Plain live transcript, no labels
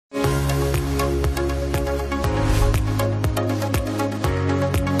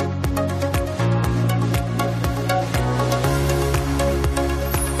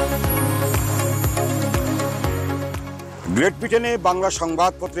Great ব্রিটেনে বাংলা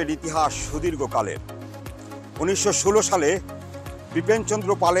সংবাদপত্রের ইতিহাস সুদীর্ঘকালের। 1916 সালে বিপিনচন্দ্র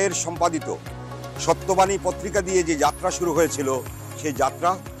পালের সম্পাদিত সত্যবাণী পত্রিকা দিয়ে যে যাত্রা শুরু হয়েছিল, সেই যাত্রা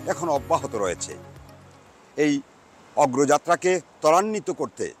এখন অব্যাহত রয়েছে। এই অগ্রযাত্রাকে ত্বরান্বিত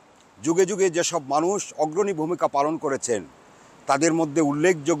করতে যুগে যুগে যেসব মানুষ অগ্রণী ভূমিকা পালন করেছেন, তাদের মধ্যে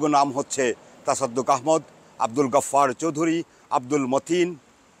উল্লেখযোগ্য নাম হচ্ছে তাসাদ্দুক আহমদ, আব্দুল গফফার চৌধুরী, আব্দুল মতিন,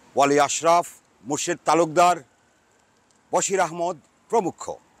 ওয়ালি আশরাফ, মুর্শেদ তালুকদার, বশির আহমদ প্রমুখ।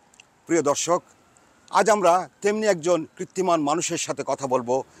 প্রিয় দর্শক, আজ আমরা তেমনি একজন কীর্তিমান মানুষের সাথে কথা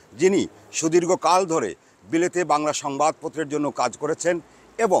বলবো, যিনি সুদীর্ঘকাল ধরে বিলেতে বাংলা সংবাদপত্রের জন্য কাজ করেছেন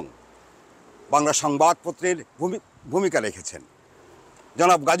এবং বাংলা সংবাদপত্রের ভূমিকা রেখেছেন।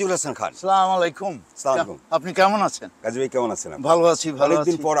 জনাব গাজুল হাসান খান। আসসালামু আলাইকুম। আপনি কেমন আছেন? গাজী ভাই কেমন আছেন? ভালো আছি, ভালো আছি।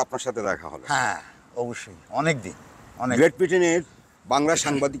 অনেকদিন পর আপনার সাথে দেখা হলো। হ্যাঁ, অবশ্যই, অনেকদিন। গ্রেট ব্রিটেনের বাংলা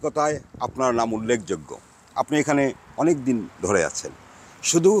সাংবাদিকতায় আপনার নাম উল্লেখযোগ্য। আপনি এখানে অনেক দিন ধরে আছেন।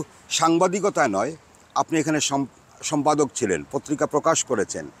 শুধু সাংবাদিকতায় নয়, আপনি এখানে সম্পাদক ছিলেন, পত্রিকা প্রকাশ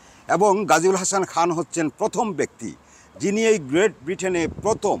করেছেন এবং গাজীউল হাসান খান হচ্ছেন প্রথম ব্যক্তি যিনি এই গ্রেট ব্রিটেনে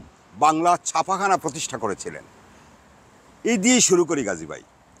প্রথম বাংলা ছাপাখানা প্রতিষ্ঠা করেছিলেন। এই দিয়েই শুরু করি গাজী ভাই।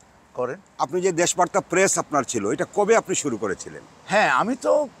 করেন। আপনি যে দেশবার্তা প্রেস আপনার ছিল, এটা কবে আপনি শুরু করেছিলেন? হ্যাঁ, আমি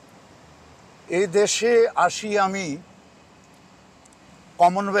তো এই দেশে আসি আমি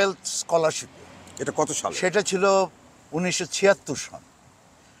কমনওয়েলথ স্কলারশিপে। এটা কত সাল? সেটা ছিল 1976 সাল।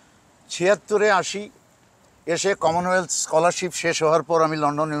 76-এ আসি, এসে কমনওয়েলথ স্কলারশিপ শেষ হওয়ার পর আমি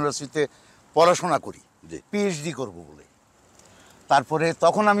লন্ডন ইউনিভার্সিটিতে পড়াশোনা করি, পিএইচডি করব বলে। তারপরে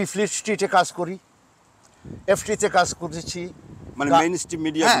তখন আমি ফ্লিট স্ট্রিটে কাজ করি, এফটিতে কাজ করেছি, মানে মেইনস্ট্রিম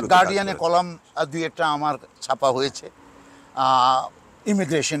মিডিয়া। হ্যাঁ, গার্ডিয়ানে কলাম দুই একটা আমার ছাপা হয়েছে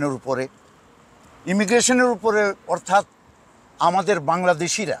ইমিগ্রেশনের উপরে, অর্থাৎ আমাদের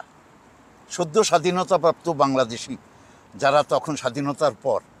বাংলাদেশিরা, সদ্য স্বাধীনতাপ্রাপ্ত বাংলাদেশি যারা তখন স্বাধীনতার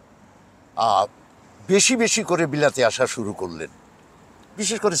পর বেশি বেশি করে বিলাতে আসা শুরু করলেন,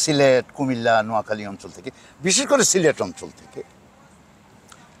 বিশেষ করে সিলেট, কুমিল্লা, নোয়াখালী অঞ্চল থেকে, বিশেষ করে সিলেট অঞ্চল থেকে।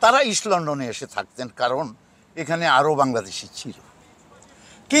 তারা ইস্ট লন্ডনে এসে থাকতেন, কারণ এখানে আরও বাংলাদেশি ছিল,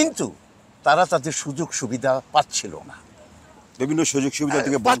 কিন্তু তারা তাদের সুযোগ সুবিধা পাচ্ছিল না, বিভিন্ন সুযোগ সুবিধা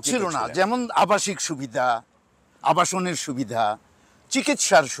থেকে পাচ্ছিল না। যেমন আবাসিক সুবিধা, আবাসনের সুবিধা,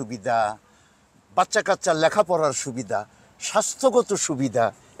 চিকিৎসার সুবিধা, বাচ্চা কাচ্চার লেখাপড়ার সুবিধা, স্বাস্থ্যগত সুবিধা,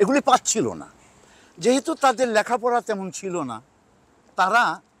 এগুলি পাচ্ছিল না। যেহেতু তাদের লেখাপড়া তেমন ছিল না, তারা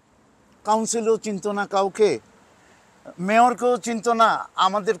কাউন্সিলও চিনত না কাউকে, মেয়রকেও চিনত না,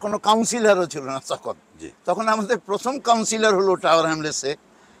 আমাদের কোনো কাউন্সিলরও ছিল না তখন। তখন আমাদের প্রথম কাউন্সিলর হলো টাওয়ার হ্যামলেসে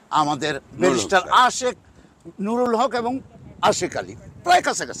আমাদের ব্যারিস্টার আশেক নুরুল হক এবং আশেক আলী, প্রায়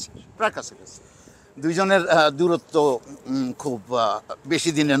কাছাকাছি। দুইজনের দূরত্ব খুব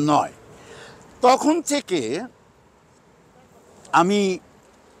বেশি দিনের নয়। তখন থেকে আমি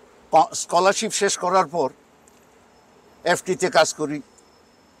স্কলারশিপ শেষ করার পর এফটিতে কাজ করি,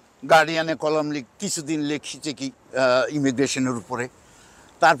 গার্ডিয়ানে কলাম কিছুদিন লিখেছি কি ইমিগ্রেশনের উপরে।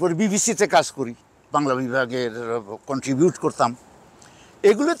 তারপরে বিবিসিতে কাজ করি, বাংলা বিভাগের কন্ট্রিবিউট করতাম।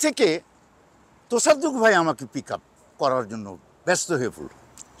 এগুলো থেকে তাসাদ্দুক ভাই আমাকে পিক আপ করার জন্য ব্যস্ত হয়ে পড়ল,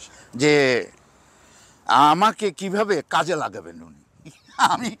 যে আমাকে কিভাবে কাজে লাগাবেন উনি।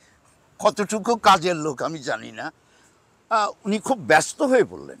 আমি কতটুকু কাজের লোক আমি জানি না। উনি খুব ব্যস্ত হয়ে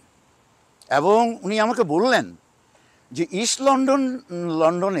পড়লেন এবং উনি আমাকে বললেন যে ইস্ট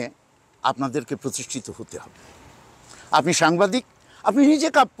লন্ডনে আপনাদেরকে প্রতিষ্ঠিত হতে হবে। আপনি সাংবাদিক, আপনি নিজে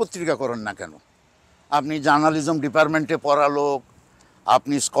পত্রিকা করেন না কেন, আপনি জার্নালিজম ডিপার্টমেন্টে পড়া লোক,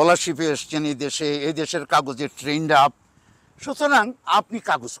 আপনি স্কলারশিপে এসছেন এই দেশের কাগজে ট্রেন্ড আপ, সুতরাং আপনি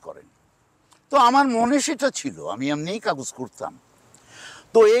কাগজ করেন। তো আমার মনে সেটা ছিল, আমি এমনিই কাগজ করতাম।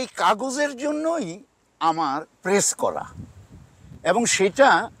 তো এই কাগজের জন্যই আমার প্রেস করা, এবং সেটা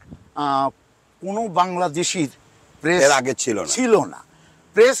কোনো বাংলাদেশির প্রেস আগে ছিল না।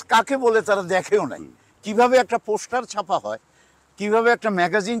 প্রেস কাকে বলে তারা দেখেও নাই, কিভাবে একটা পোস্টার ছাপা হয়, কিভাবে একটা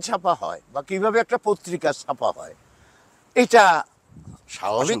ম্যাগাজিন ছাপা হয়, বা কিভাবে একটা পত্রিকা ছাপা হয়, এটা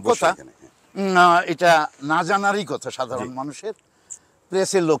স্বাভাবিক কথা, এটা না জানারই কথা সাধারণ মানুষের,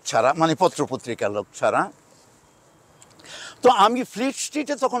 প্রেসের লোক ছাড়া, মানে পত্রপত্রিকার লোক ছাড়া। তো আমি ফ্লিট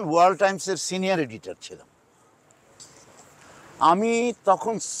স্ট্রিটে তখন ওয়ার্ল্ড টাইমসের সিনিয়র এডিটর ছিলাম। আমি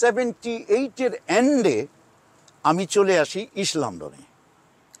তখন 78-এর এন্ডে আমি চলে আসি ইস্ট লন্ডনে,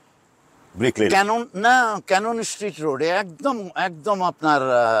 ক্যানন স্ট্রিট রোডে, একদম আপনার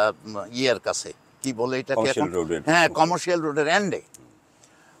ইয়ের কাছে, কি বলে এটাকে, হ্যাঁ, কমার্শিয়াল রোডের এন্ডে।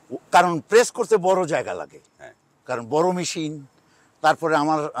 কারণ প্রেস করতে বড় জায়গা লাগে, কারণ বড় মেশিন। তারপরে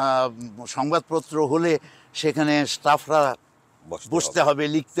আমার সংবাদপত্র হলে সেখানে স্টাফরা বসতে হবে,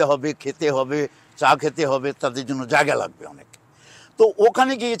 লিখতে হবে, খেতে হবে, চা খেতে হবে, তাদের জন্য জায়গা লাগবে অনেক। তো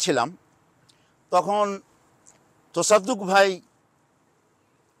ওখানে গিয়েছিলাম, তখন তোসাদ্দুক ভাই,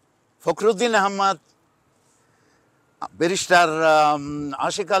 ফখরুদ্দিন আহমদ, ব্যারিস্টার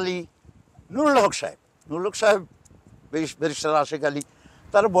আশেক আলী, নুরুল হক সাহেব, ব্যারিস্টার আশেক আলী,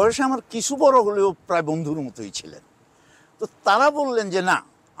 তার বয়সে আমার কিছু বড় হলেও প্রায় বন্ধুর মতোই ছিলেন। তো তারা বললেন যে না,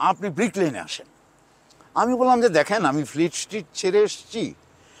 আপনি ব্রিক লেনে আসেন। আমি বললাম যে দেখেন, আমি ফ্লিট স্ট্রিট ছেড়ে এসেছি,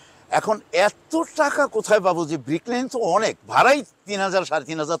 এখন এত টাকা কোথায় পাবো? যে ব্রিক লেন তো অনেক, ভাড়াই 3,000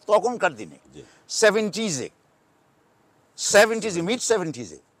 3,500 তখনকার দিনে, 70s, মিড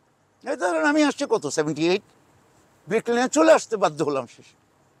 70s। এই ধরেন আমি আসছি কত, 78, ব্রিক লেনে চলে আসতে বাধ্য হলাম। শেষে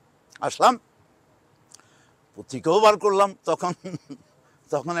আসলাম, পত্রিকাও বার করলাম,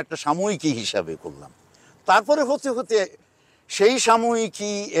 তখন একটা সাময়িকী হিসাবে করলাম। তারপরে হতে হতে সেই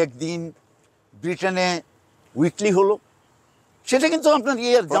সাময়িকী একদিন ব্রিটেনে উইকলি হলো। সেটা কিন্তু আপনার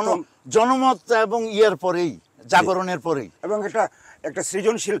জনমত এবং পরেই, জাগরণের পরেই, এবং একটা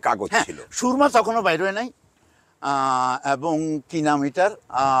সৃজনশীল কাগজ ছিল। সুরমা তখনও বাইরে নাই, এবং কি নাম এটার,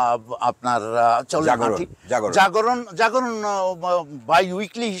 আপনার জাগরণ বাই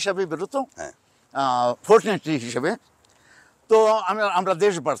উইকলি হিসাবে বেরোতো, ফোর্টনাইটলি হিসাবে। তো আমরা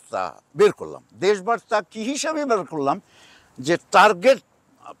দেশবার্তা বের করলাম। দেশবার্তা কি হিসাবে বের করলাম? যে টার্গেট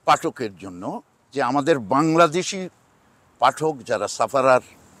পাঠকের জন্য, যে আমাদের বাংলাদেশি পাঠক যারা সাফারার,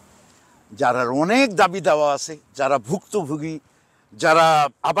 যারা অনেক দাবি দেওয়া আছে, যারা ভুক্তভোগী, যারা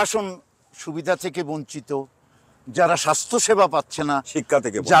আবাসন সুবিধা থেকে বঞ্চিত, যারা স্বাস্থ্যসেবা পাচ্ছে না, শিক্ষা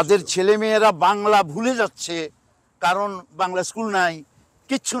থেকে, যাদের ছেলেমেয়েরা বাংলা ভুলে যাচ্ছে কারণ বাংলা স্কুল নাই,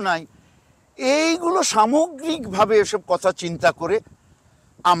 কিচ্ছু নাই, এইগুলো সামগ্রিকভাবে এসব কথা চিন্তা করে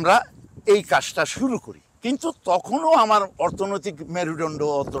আমরা এই কাজটা শুরু করি। কিন্তু তখনও আমার অর্থনৈতিক মেরুদণ্ড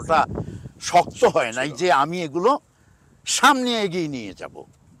অতটা শক্ত হয় নাই যে আমি এগুলো সামনে এগিয়ে নিয়ে যাব।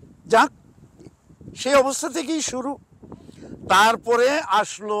 যাক, সেই অবস্থা থেকেই শুরু। তারপরে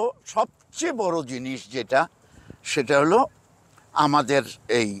আসলো সবচেয়ে বড় জিনিস যেটা, সেটা হলো আমাদের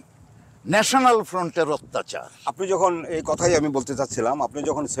এই ন্যাশনাল ফ্রন্টের অত্যাচার। আপনি যখন, এই কথাই আমি বলতে চাচ্ছিলাম, আপনি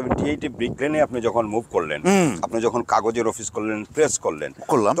যখন 78-এ ব্রিক লেনে আপনি যখন মুভ করলেন, আপনি যখন কাগজের অফিস করলেন, প্রেস করলেন,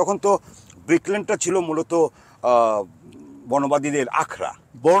 তখন তো ব্রিক লেনটা ছিল মূলত বর্ণবাদীদের আখড়া।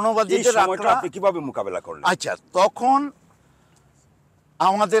 বর্ণবাদীদের আখড়া আপনি কিভাবে মোকাবেলা করলেন? আচ্ছা, তখন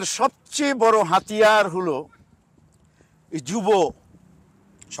আমাদের সবচেয়ে বড় হাতিয়ার হলো যুব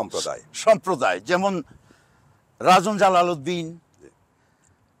সম্প্রদায়, যেমন রাজন জালালউদ্দিন,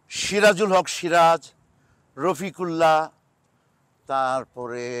 সিরাজুল হক সিরাজ, রফিকুল্লাহ,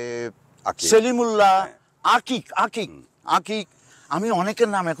 তারপরে সেলিমুল্লাহ, আকিক, আমি অনেকের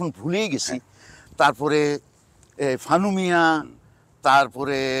নাম এখন ভুলেই গেছি, তারপরে ফানুমিয়া,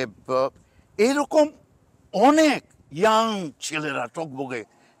 তারপরে এরকম অনেক ইয়াং ছেলেরা, টকবগে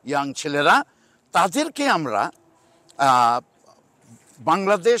ইয়াং ছেলেরা, তাদেরকে আমরা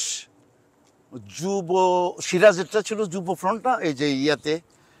বাংলাদেশ যুব, সিরাজেরটা ছিল যুব ফ্রন্টটা, এই যে ইয়েতে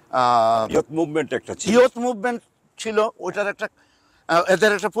ইয়ত মুভমেন্ট ছিল, ওইটার একটা,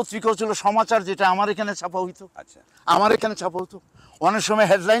 এদের একটা পত্রিকাও ছিল সমাচার, যেটা আমার এখানে ছাপা হইতো। আচ্ছা, আমার এখানে ছাপা হতো। অনেক সময়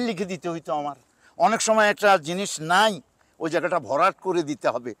হেডলাইন লিখে দিতে হইতো আমার, অনেক সময় একটা জিনিস নাই, ওই জায়গাটা ভরাট করে দিতে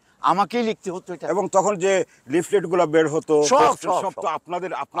হবে, আমাকেই লিখতে হতো এটা। এবং তখন যে লিফলেটগুলো বের হতো সব তো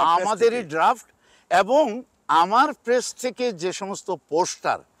আমাদেরই ড্রাফট। এবং আমার প্রেস থেকে যে সমস্ত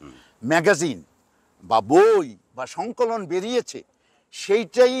পোস্টার, ম্যাগাজিন বা বই বা সংকলন বেরিয়েছে,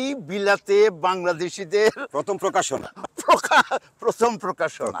 সেইটাই বিলাতে বাংলাদেশিদের প্রথম প্রকাশনা।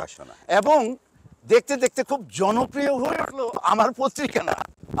 এবং দেখতে দেখতে খুব জনপ্রিয় হয়ে উঠলো আমার পত্রিকা না,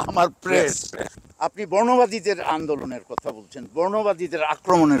 আমার প্রেস। আপনি বর্ণবাদীদের আন্দোলনের কথা বলছেন, বর্ণবাদীদের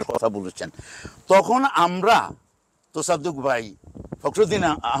আক্রমণের কথা বলেছেন, তখন আমরা, তোসাদ্দুক ভাই, ফখরুদ্দিন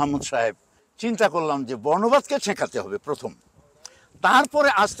আহমদ সাহেব, চিন্তা করলাম যে বর্ণবাদকে ঠেকাতে হবে প্রথম। তারপরে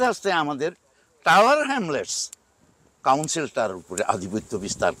আস্তে আস্তে আমাদের টাওয়ার হ্যামলেটস কাউন্সিলটার উপরে আধিপত্য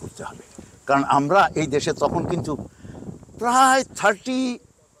বিস্তার করতে হবে। কারণ আমরা এই দেশে তখন কিন্তু প্রায়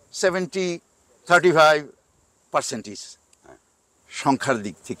 35% সংখ্যার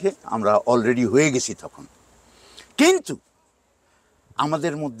দিক থেকে আমরা অলরেডি হয়ে গেছি তখন। কিন্তু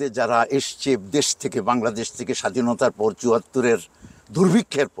আমাদের মধ্যে যারা এসছে দেশ থেকে, বাংলাদেশ থেকে স্বাধীনতার পর, ৭৪-এর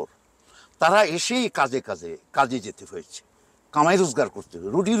দুর্ভিক্ষের পর, তারা এসেই কাজে যেতে হয়েছে, কামাই রোজগার করতে হবে,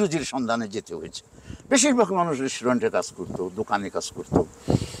 রুটি রুজির সন্ধানে যেতে হয়েছে। বেশিরভাগ মানুষ রেস্টুরেন্টে কাজ করতো, দোকানে কাজ করতো,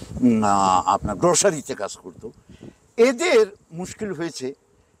 আপনার গ্রোসারিতে কাজ করতো। এদের মুশকিল হয়েছে,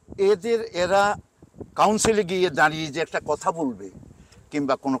 এরা কাউন্সিলে গিয়ে দাঁড়িয়ে যে একটা কথা বলবে,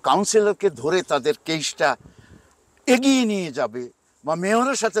 কিংবা কোনো কাউন্সিলরকে ধরে তাদের কেসটা এগিয়ে নিয়ে যাবে, বা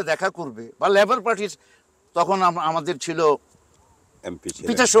মেয়রের সাথে দেখা করবে, বা লেবার পার্টির, তখন আমাদের ছিল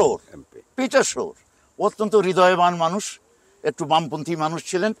পিটার শোর অত্যন্ত হৃদয়বান মানুষ, একটু বামপন্থী মানুষ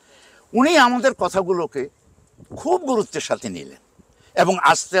ছিলেন। উনি আমাদের কথাগুলোকে খুব গুরুত্বের সাথে নিলেন এবং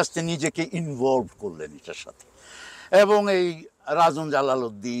আস্তে আস্তে নিজেকে ইনভলভ করলেন এটার সাথে। এবং এই রাজন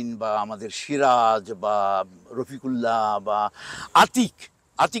জালালউদ্দিন বা আমাদের সিরাজ বা রফিকুল্লাহ বা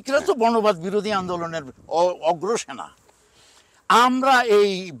আতিকরা তো বর্ণবাদ বিরোধী আন্দোলনের অগ্রসেনা। আমরা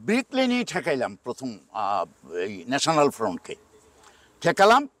এই ব্রিক লেনেই ঠেকাইলাম প্রথম এই ন্যাশনাল ফ্রন্টকে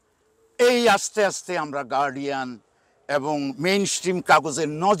ঠেকালাম। এই আস্তে আস্তে আমরা গার্ডিয়ান এবং মেইন স্ট্রিম কাগজের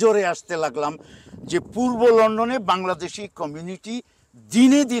নজরে আসতে লাগলাম যে পূর্ব লন্ডনে বাংলাদেশি কমিউনিটি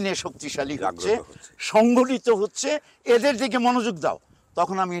দিনে দিনে শক্তিশালী হচ্ছে, সংগঠিত হচ্ছে, এদের দিকে মনোযোগ দাও।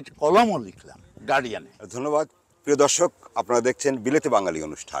 তখন আমি কলমও লিখলাম গার্ডিয়ানে। ধন্যবাদ। প্রিয় দর্শক, আপনারা দেখছেন বিলেতে বাঙালি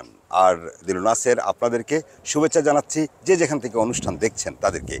অনুষ্ঠান, আর দিলু নাসের আপনাদেরকে শুভেচ্ছা জানাচ্ছি যে যেখান থেকে অনুষ্ঠান দেখছেন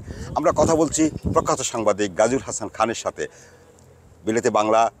তাদেরকে। আমরা কথা বলছি প্রখ্যাত সাংবাদিক গাজুল হাসান খানের সাথে। বিলেতে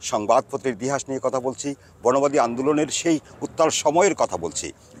বাংলা সংবাদপত্রের ইতিহাস নিয়ে কথা বলছি, বর্ণবাদী আন্দোলনের সেই উত্তাল সময়ের কথা বলছি।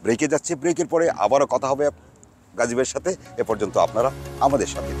 ব্রেকে যাচ্ছে, ব্রেকের পরে আবারও কথা হবে গাজীবের সাথে। এ পর্যন্ত আপনারা আমাদের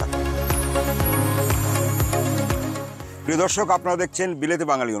সাথে থাকুন। প্রিয় দর্শক, আপনারা দেখছেন বিলেতে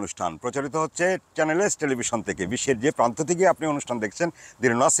বাঙালি অনুষ্ঠান, প্রচারিত হচ্ছে চ্যানেলস টেলিভিশন থেকে। বিশ্বের যে প্রান্ত থেকে আপনি অনুষ্ঠান দেখছেন,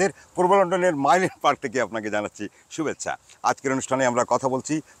 দিলু নাসের পূর্ব লন্ডনের মাইলের পার্ক থেকে আপনাকে জানাচ্ছি শুভেচ্ছা। আজকের অনুষ্ঠানে আমরা কথা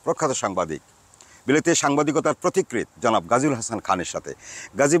বলছি প্রখ্যাত সাংবাদিক, বিলেতে সাংবাদিকতার প্রতিকৃত জনাব গাজুল হাসান খানের সাথে।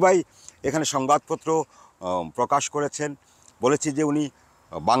 গাজী ভাই এখানে সংবাদপত্র প্রকাশ করেছেন। বলেছি যে উনি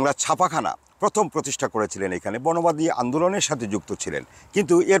বাংলা ছাপাখানা প্রথম প্রতিষ্ঠা করেছিলেন, এখানে বর্ণবাদী আন্দোলনের সাথে যুক্ত ছিলেন।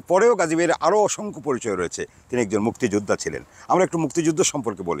 কিন্তু এর পরেও গাজীবের আরও অসংখ্য পরিচয় রয়েছে। তিনি একজন মুক্তিযোদ্ধা ছিলেন। আমরা একটু মুক্তিযুদ্ধ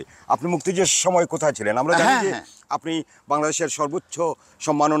সম্পর্কে বলি। আপনি মুক্তিযুদ্ধের সময় কোথায় ছিলেন? আমরা জানি যে আপনি বাংলাদেশের সর্বোচ্চ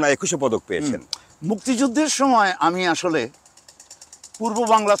সম্মাননা 21 পদক পেয়েছেন। মুক্তিযুদ্ধের সময় আমি আসলে পূর্ব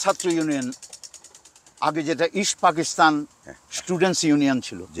বাংলা ছাত্র ইউনিয়ন, আগে যেটা ইস্ট পাকিস্তান স্টুডেন্টস ইউনিয়ন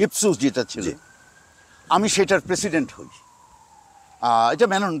ছিল, ইপসুস যেটা ছিল, আমি সেটার প্রেসিডেন্ট হই। এটা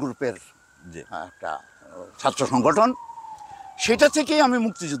মেনন গ্রুপের একটা ছাত্র সংগঠন। সেটা থেকেই আমি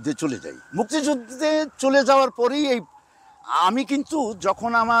মুক্তিযুদ্ধে চলে যাই। মুক্তিযুদ্ধে চলে যাওয়ার পরেই আমি কিন্তু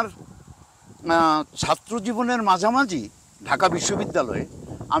যখন আমার ছাত্র জীবনের মাঝামাঝি ঢাকা বিশ্ববিদ্যালয়ে,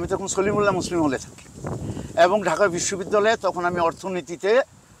 আমি তখন সলিমুল্লাহ মুসলিম হলে থাকি এবং ঢাকা বিশ্ববিদ্যালয়ে তখন আমি অর্থনীতিতে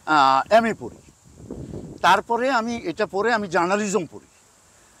MA পড়ি। তারপরে আমি এটা পড়ে আমি জার্নালিজম পড়ি।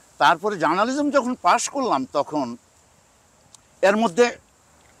 তারপরে জার্নালিজম যখন পাশ করলাম, তখন এর মধ্যে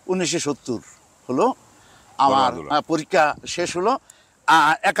 1970 হলো, আমার পরীক্ষা শেষ হলো,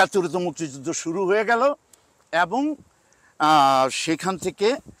 71 মুক্তিযুদ্ধ শুরু হয়ে গেল এবং সেখান থেকে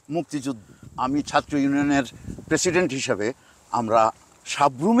মুক্তিযুদ্ধ আমি ছাত্র ইউনিয়নের প্রেসিডেন্ট হিসাবে আমরা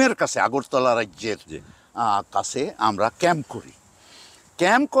সাবরুমের কাছে, আগরতলা রাজ্যের কাছে আমরা ক্যাম্প করি।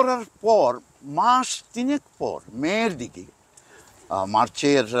 ক্যাম্প করার পর মাস 3 পর মেয়ের দিকে,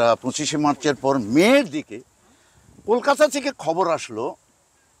 মার্চের 25শে মার্চের পর মেয়ের দিকে কলকাতা থেকে খবর আসলো।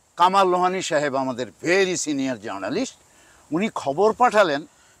 কামাল লোহানী সাহেব আমাদের ভেরি সিনিয়র জার্নালিস্ট, উনি খবর পাঠালেন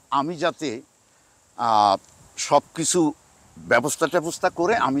আমি যাতে সব কিছু ব্যবস্থা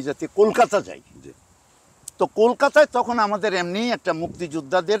করে আমি যাতে কলকাতা যাই। তো কলকাতায় তখন আমাদের এমনি একটা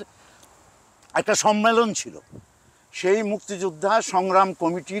মুক্তিযোদ্ধাদের একটা সম্মেলন ছিল। সেই মুক্তিযোদ্ধা সংগ্রাম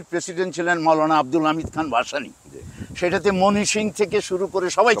কমিটির প্রেসিডেন্ট ছিলেন মৌলানা আব্দুল হামিদ খান ভাসানী। সেটাতে মনি সিং থেকে শুরু করে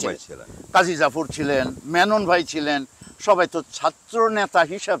সবাই ছিলেন, কাজী জাফর ছিলেন, মেনন ভাই ছিলেন, সবাই। তো ছাত্র নেতা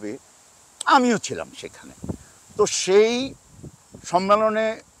হিসাবে আমিও ছিলাম সেখানে। তো সেই সম্মেলনে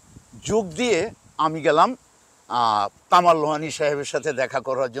যোগ দিয়ে আমি গেলাম কামাল লোহানী সাহেবের সাথে দেখা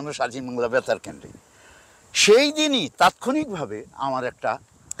করার জন্য স্বাধীন বাংলা বেতার কেন্দ্রে। সেই দিনই তাৎক্ষণিকভাবে আমার একটা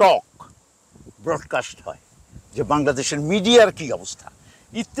টক ব্রডকাস্ট হয় যে বাংলাদেশের মিডিয়ার কি অবস্থা,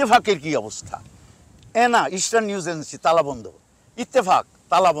 ইত্তেফাকের কি অবস্থা। না, ইস্টার্ন নিউজ এজেন্সি তালাবন্ধ, ইত্তেফাক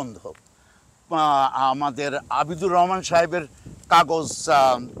তালাবন্ধ, আমাদের আবিদুর রহমান সাহেবের কাগজ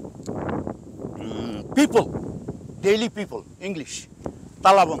পিপল, ডেইলি পিপল ইংলিশ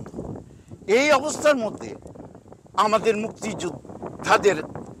তালাবন্ধ। এই অবস্থার মধ্যে আমাদের মুক্তিযোদ্ধাদের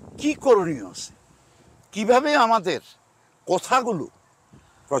কি করণীয় আছে, কিভাবে আমাদের কথাগুলো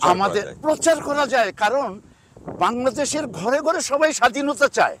আমাদের প্রচার করা যায়। কারণ বাংলাদেশের ঘরে ঘরে সবাই স্বাধীনতা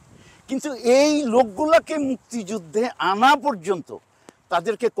চায়, কিন্তু এই লোকগুলাকে মুক্তিযুদ্ধে আনা পর্যন্ত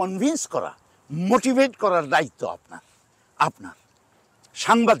তাদেরকে কনভিন্স করা, মোটিভেট করার দায়িত্ব আপনার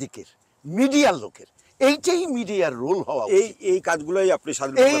সাংবাদিকের, মিডিয়ার লোকের। এইটাই মিডিয়ার রোল হওয়া। এই কাজগুলোই আপনি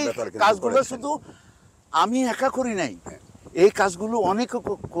কাজগুলো শুধু আমি একা করি নাই, এই কাজগুলো অনেকে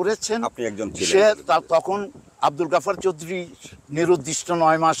করেছেন। আপনি একজন সে তখন আব্দুল গাফার চৌধুরী নিরুদ্দিষ্ট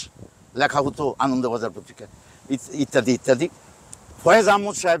 9 মাস লেখা হতো আনন্দবাজার পত্রিকায়, ইত্যাদি ইত্যাদি। ফয়েজ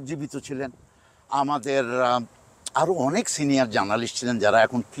আহমদ সাহেব জীবিত ছিলেন। আমাদের আরও অনেক সিনিয়র জার্নালিস্ট ছিলেন যারা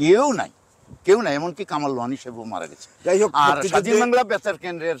এখন কেউ নাই, কেউ নাই, এমনকি কামাল লোহানী সাহেবও মারা গেছে। যাই হোক, আর স্বাধীন বাংলা বেতার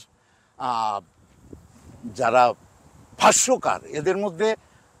কেন্দ্রের যারা ভাষ্যকার, এদের মধ্যে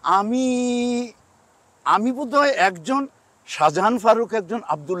আমি আমি বোধহয় একজন, শাহজাহান ফারুক একজন,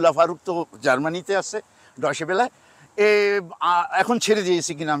 আবদুল্লাহ ফারুক তো জার্মানিতে আছে ডয়চে ভেলায়, এখন ছেড়ে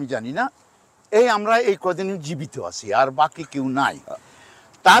দিয়েছি কিনা আমি জানি না। আমরা এই কদিন জীবিত আছি, আর বাকি কেউ নাই।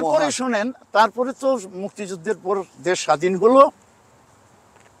 তারপরে শোনেন, তারপরে তো মুক্তিযুদ্ধের পর দেশ স্বাধীন হলো,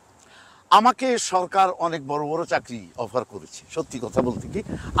 আমাকে সরকার অনেক বড় বড় চাকরি অফার করেছে। সত্যি কথা বলতে কি,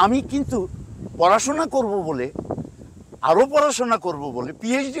 আমি কিন্তু পড়াশোনা করব বলে, আরো পড়াশোনা করব বলে,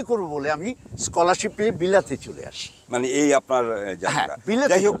 পিএইচডি করব বলে আমি স্কলারশিপ পেয়ে বিলাতে চলে আসি। মানে এই আপনার যাত্রা।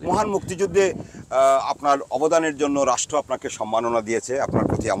 যাই হোক, মহান মুক্তিযুদ্ধে আপনার অবদানের জন্য রাষ্ট্র আপনাকে সম্মাননা দিয়েছে, আপনার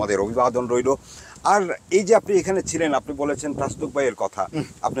প্রতি আমাদের অভিবাদন রইল। আর এই যে আপনি এখানে ছিলেন, আপনি বলেছেন তাসদ্দুক ভাইয়ের কথা,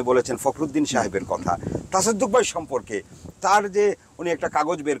 আপনি বলেছেন ফখরুদ্দিন সাহেবের কথা। তাসদ্দুক ভাই সম্পর্কে তার যে উনি একটা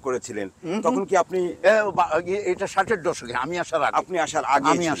কাগজ বের করেছিলেন, তখন কি আপনি, এটা 60-এর দশকে, আমি আসার আগে, আপনি আসার আগে,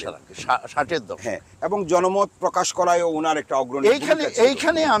 আমি আসার আগে 60-এর দশক, হ্যাঁ, এবং জনমত প্রকাশ করায়ও ওনার একটা অগ্রণী।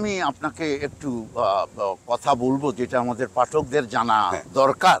 এইখানে আমি আপনাকে একটু কথা বলবো যেটা আমাদের পাঠকদের জানা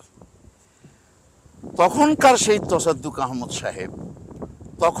দরকার। তখনকার সেই তাসাদ্দুক আহমদ সাহেব,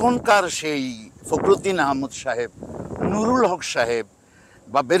 তখনকার সেই ফখরুদ্দিন আহমদ সাহেব, নুরুল হক সাহেব,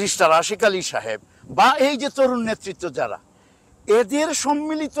 বা ব্যারিস্টার আশিক আলী সাহেব, বা এই যে তরুণ নেতৃত্ব যারা, এদের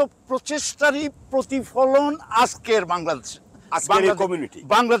সম্মিলিত প্রচেষ্টারই প্রতিফলন আজকের কমিউনিটি,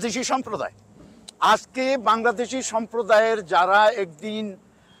 বাংলাদেশি সম্প্রদায়। আজকে বাংলাদেশি সম্প্রদায়ের যারা একদিন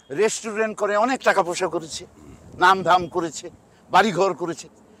রেস্টুরেন্ট করে অনেক টাকা পয়সা করেছে, নাম ধাম করেছে, বাড়িঘর করেছে,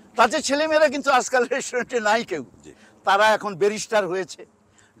 তাদের ছেলেমেয়েরা কিন্তু আজকাল রেস্টুরেন্টে নাই কেউ। তারা এখন ব্যারিস্টার হয়েছে,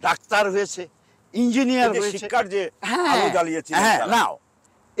 ডাক্তার হয়েছে, ইঞ্জিনিয়ার হয়েছে, শিক্ষার যে আলো জ্বালিয়েছে। নাও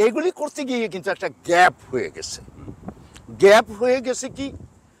এগুলি করতে গিয়ে কিন্তু একটা গ্যাপ হয়ে গেছে। গ্যাপ হয়ে গেছে কি,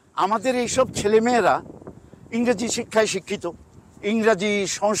 আমাদের এইসব ছেলেমেয়েরা ইংরেজি শিক্ষায় শিক্ষিত, ইংরাজি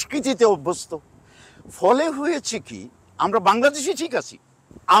সংস্কৃতিতে অভ্যস্ত। ফলে হয়েছে কি, আমরা বাংলাদেশি ঠিক আছি,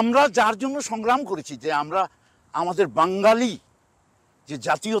 আমরা যার জন্য সংগ্রাম করেছি, যে আমরা আমাদের বাঙালি যে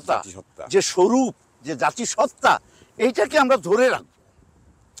জাতীয়তা, যে স্বরূপ, যে জাতিসত্তা, এইটাকে আমরা ধরে রাখব,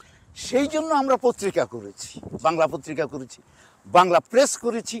 সেই জন্য আমরা পত্রিকা করেছি, বাংলা পত্রিকা করেছি, বাংলা প্রেস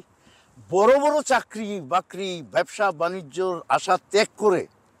করেছি। বড় বড় চাকরি বাকরি, ব্যবসা বাণিজ্যর আশা ত্যাগ করে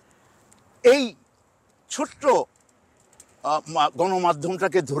এই ছোট্ট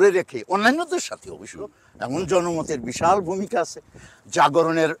গণমাধ্যমটাকে ধরে রেখে, অন্যান্যদের সাথে অবশ্য এমন জনমতের বিশাল ভূমিকা আছে,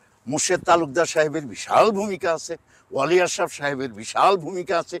 জাগরণের মোর্শেদ তালুকদার সাহেবের বিশাল ভূমিকা আছে, ওয়ালি আশরাফ সাহেবের বিশাল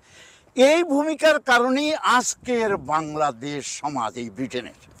ভূমিকা আছে। এই ভূমিকার কারণেই আজকের বাংলাদেশ সমাজ, এই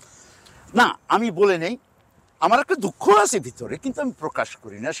ব্রিটেনের, না আমি বলে নেই, আমার একটা দুঃখ আছে ভিতরে, কিন্তু আমি প্রকাশ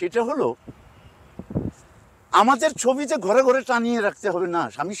করি না। সেটা হলো, আমাদের ছবিতে ঘরে ঘরে টানিয়ে রাখতে হবে না,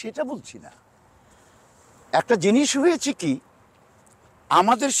 আমি সেটা বলছি না। একটা জিনিস হয়েছে কি,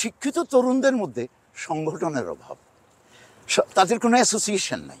 আমাদের শিক্ষিত তরুণদের মধ্যে সংগঠনের অভাব, তাদের কোনো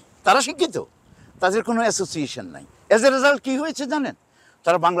অ্যাসোসিয়েশন নাই। তারা শিক্ষিত, তাদের কোনো অ্যাসোসিয়েশন নাই। এজ এ রেজাল্ট কি হয়েছে জানেন?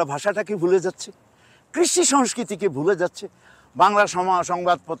 তারা বাংলা ভাষাটাকে ভুলে যাচ্ছে, কৃষ্টি সংস্কৃতিকে ভুলে যাচ্ছে। বাংলা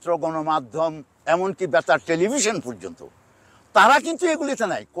সংবাদপত্র, গণমাধ্যম, এমনকি বেতার টেলিভিশন পর্যন্ত, তারা কিন্তু এগুলিতে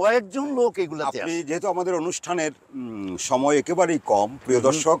নাই, কয়েকজন লোক এগুলোতে আছে। যেহেতু আমাদের অনুষ্ঠানের সময় একেবারেই কম, প্রিয়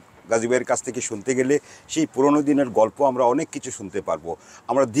দর্শক, গাজীবের কাছ থেকে শুনতে গেলে সেই পুরনো দিনের গল্প আমরা অনেক কিছু শুনতে পারবো,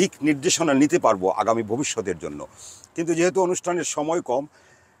 আমরা দিক নির্দেশনা নিতে পারবো আগামী ভবিষ্যতের জন্য। কিন্তু যেহেতু অনুষ্ঠানের সময় কম,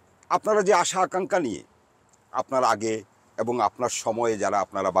 আপনারা যে আশা আকাঙ্ক্ষা নিয়ে আপনার আগে এবং আপনার সময়ে যারা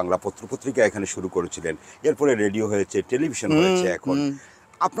আপনারা বাংলা পত্রপত্রিকা এখানে শুরু করেছিলেন, এরপরে রেডিও হয়েছে, টেলিভিশন হয়েছে, এখন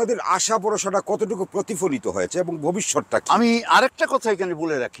আপনাদের আশা ভরসাটা কতটুকু প্রতিফলিত হয়েছে এবং ভবিষ্যৎটা? আমি আরেকটা কথা এখানে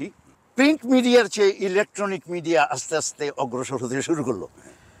বলে রাখি, প্রিন্ট মিডিয়ার চেয়ে ইলেকট্রনিক মিডিয়া আস্তে আস্তে অগ্রসর হতে শুরু করলো।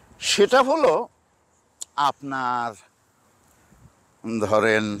 সেটা হলো আপনার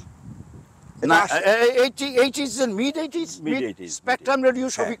ধরেন স্পেকট্রাম রেডিও,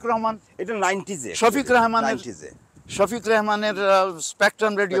 শফিক রহমান, এটা 90s, শফিক রহমানের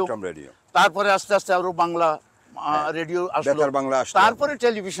স্পেকট্রাম রেডিও। তারপরে আস্তে আস্তে আরো বাংলা রেডিও আসলো, তারপরে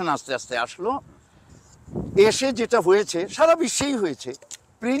টেলিভিশন আস্তে আস্তে আসলো। এসে যেটা হয়েছে, সারা বিশ্বেই হয়েছে,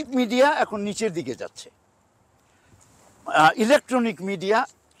 প্রিন্ট মিডিয়া এখন নিচের দিকে যাচ্ছে, ইলেকট্রনিক মিডিয়া,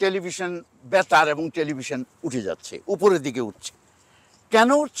 টেলিভিশন, বেতার এবং টেলিভিশন উঠে যাচ্ছে, উপরের দিকে উঠছে। কেন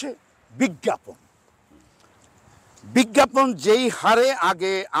উঠছে? বিজ্ঞাপন। বিজ্ঞাপন যেই হারে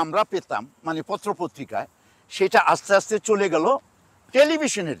আগে আমরা পেতাম, মানে পত্রপত্রিকায়, সেটা আস্তে আস্তে চলে গেল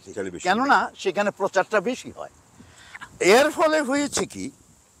টেলিভিশনের দিকে, কেননা সেখানে প্রচারটা বেশি হয়। এর ফলে হয়েছে কি,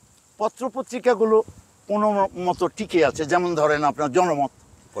 পত্রপত্রিকাগুলো কোনো মতো টিকে আছে। যেমন ধরেন আপনার জনমত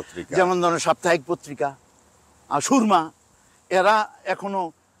পত্রিকা, যেমন ধরেন সাপ্তাহিক পত্রিকা, আর সুরমা, এরা এখনো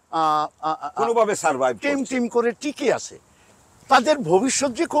কোনোভাবে সার্ভাইভ টিম করে টিকে আছে। তাদের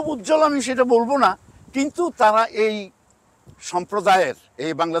ভবিষ্যৎ যে খুব উজ্জ্বল আমি সেটা বলবো না, কিন্তু তারা এই সম্প্রদায়ের,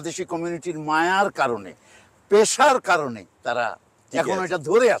 এই বাংলাদেশি কমিউনিটির মায়ার কারণে, পেশার কারণে তারা এখন এটা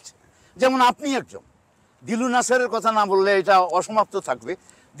ধরে আছে। যেমন আপনি একজন, দিলু নাসারের কথা না বললে এটা অসমাপ্ত থাকবে।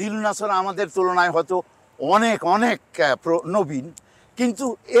 দিলু নাসার আমাদের তুলনায় হয়তো অনেক অনেক নবীন, কিন্তু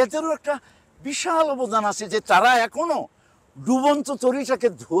এদেরও একটা বিশাল অবদান আছে যে তারা এখনো ডুবন্ত তরিটাকে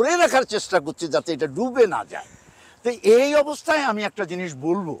ধরে রাখার চেষ্টা করছে যাতে এটা ডুবে না যায়। তো এই অবস্থায় আমি একটা জিনিস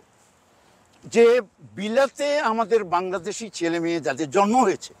বলবো যে বিলাতে আমাদের বাংলাদেশি ছেলে মেয়ে যাদের জন্ম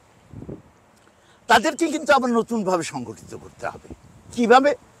হয়েছে তাদেরকে কিন্তু আবার নতুনভাবে সংগঠিত করতে হবে।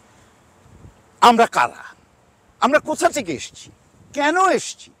 কিভাবে? আমরা কারা, আমরা কোথা থেকে এসেছি, কেন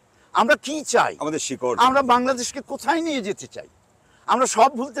এসেছি, আমরা কি চাই, আমাদের শিকড়, আমরা বাংলাদেশকে কোথায় নিয়ে যেতে চাই। আমরা সব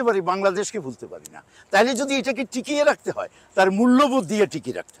ভুলতে পারি, বাংলাদেশকে ভুলতে পারি না। তাইলে যদি এটাকে টিকিয়ে রাখতে হয় তার মূল্যবোধ দিয়ে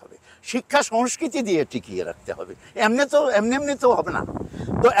টিকিয়ে রাখতে হবে, শিক্ষা সংস্কৃতি দিয়ে টিকিয়ে রাখতে হবে। এমনি তো হবে না।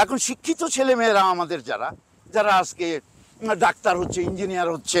 তো এখন শিক্ষিত ছেলেমেয়েরা আমাদের যারা আজকে ডাক্তার হচ্ছে,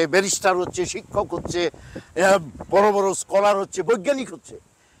 ইঞ্জিনিয়ার হচ্ছে, ব্যারিস্টার হচ্ছে, শিক্ষক হচ্ছে, বড় বড় স্কলার হচ্ছে, বৈজ্ঞানিক হচ্ছে,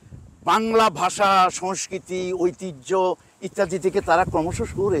 বাংলা ভাষা, সংস্কৃতি, ঐতিহ্য ইত্যাদি থেকে তারা ক্রমশ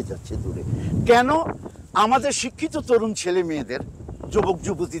সরে যাচ্ছে দূরে। কেন? আমাদের শিক্ষিত তরুণ ছেলে মেয়েদের, যুবক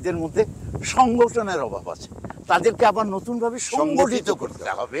যুবতীদের মধ্যে সংগঠনের অভাব আছে। তাদেরকে আবার নতুনভাবে সংগঠিত করতে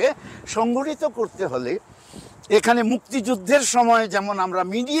হবে। সংগঠিত করতে হলে এখানে মুক্তিযুদ্ধের সময় যেমন আমরা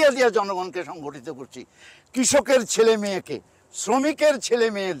মিডিয়া দিয়ে জনগণকে সংগঠিত করছি, কৃষকের ছেলে মেয়েকে, শ্রমিকের ছেলে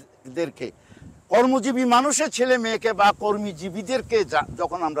মেয়েদেরকে, কর্মজীবী মানুষের ছেলে মেয়েকে বা কর্মীজীবীদেরকে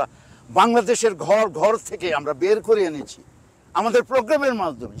যখন আমরা বাংলাদেশের ঘর থেকে আমরা বের করে এনেছি আমাদের প্রোগ্রামের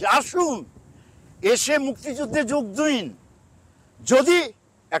মাধ্যমে, যে আসুন এসে মুক্তিযুদ্ধে যোগ দিন। যদি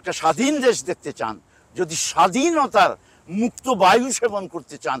একটা স্বাধীন দেশ দেখতে চান, যদি স্বাধীনতার মুক্ত বায়ু সেবন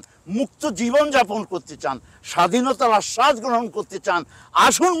করতে চান, মুক্ত জীবন যাপন করতে চান, স্বাধীনতার আস্বাদ গ্রহণ করতে চান,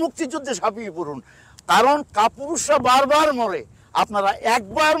 আসুন মুক্তিযুদ্ধে ঝাঁপিয়ে পড়ুন। কারণ কাপুরুষরা বারবার মরে, আপনারা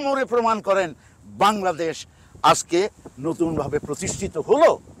একবার মরে প্রমাণ করেন বাংলাদেশ আজকে নতুনভাবে প্রতিষ্ঠিত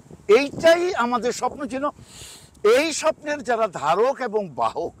হলো। এইটাই আমাদের স্বপ্ন ছিল। এই স্বপ্নের যারা ধারক এবং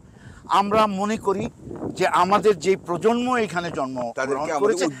বাহক, আমরা মনে করি যে আমাদের যে প্রজন্ম এখানে জন্মগ্রহণ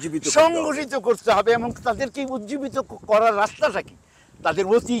করেছে সংগঠিত করতে হবে, এবং তাদেরকে উজ্জীবিত করার রাস্তাটা কি? তাদের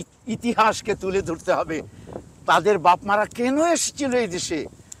অতীত ইতিহাসকে তুলে ধরতে হবে। তাদের বাপমারা কেন এসেছিল এই দেশে,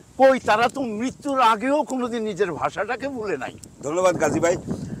 কই তারা তো মৃত্যুর আগেও কোনোদিন নিজের ভাষাটাকে ভুলে নাই। ধন্যবাদ গাজী ভাই।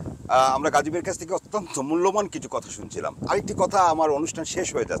 আমরা গাজী ভাইয়ের কাছ থেকে অত্যন্ত মূল্যবান কিছু কথা শুনছিলাম। আরেকটি কথা, আমার অনুষ্ঠান শেষ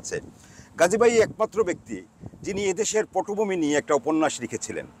হয়ে যাচ্ছে। গাজী ভাই একমাত্র ব্যক্তি যিনি এদেশের পটভূমি নিয়ে একটা উপন্যাস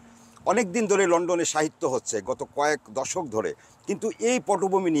লিখেছিলেন। অনেক দিন ধরে লন্ডনে সাহিত্য হচ্ছে, গত কয়েক দশক ধরে, কিন্তু এই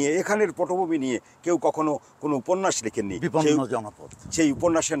পটভূমি নিয়ে, এখানের পটভূমি নিয়ে কেউ কখনো কোনো উপন্যাস লিখেননি। বিপন্ন জনপদ, সেই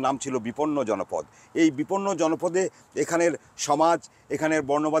উপন্যাসের নাম ছিল বিপন্ন জনপদ। এই বিপন্ন জনপদে এখানের সমাজ, এখানের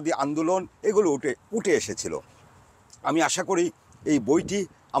বর্ণবাদী আন্দোলন এগুলো উঠে এসেছিল। আমি আশা করি এই বইটি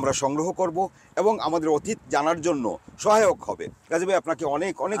আমরা সংগ্রহ করব এবং আমাদের অতীত জানার জন্য সহায়ক হবে। গাজী ভাই, আপনাকে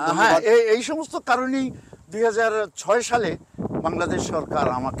অনেক অনেক ধন্যবাদ। এই সমস্ত কারণেই 2006 সালে বাংলাদেশ সরকার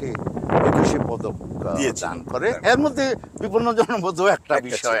আমাকে 21 পদক দান করে। এর মধ্যে বিপন্ন জনপদও একটা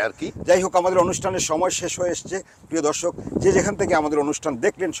বিষয় আর কি। যাই হোক, আমাদের অনুষ্ঠানের সময় শেষ হয়ে এসছে। প্রিয় দর্শক, যে যেখান থেকে আমাদের অনুষ্ঠান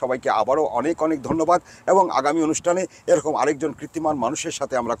দেখলেন সবাইকে আবারও অনেক অনেক ধন্যবাদ, এবং আগামী অনুষ্ঠানে এরকম আরেকজন কীর্তিমান মানুষের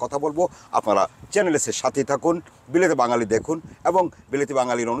সাথে আমরা কথা বলবো। আপনারা চ্যানেলের সাথেই থাকুন, বিলেতে বাঙালি দেখুন এবং বিলেতে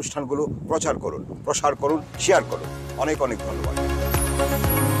বাঙালির অনুষ্ঠানগুলো প্রসার করুন, শেয়ার করুন। অনেক অনেক ধন্যবাদ।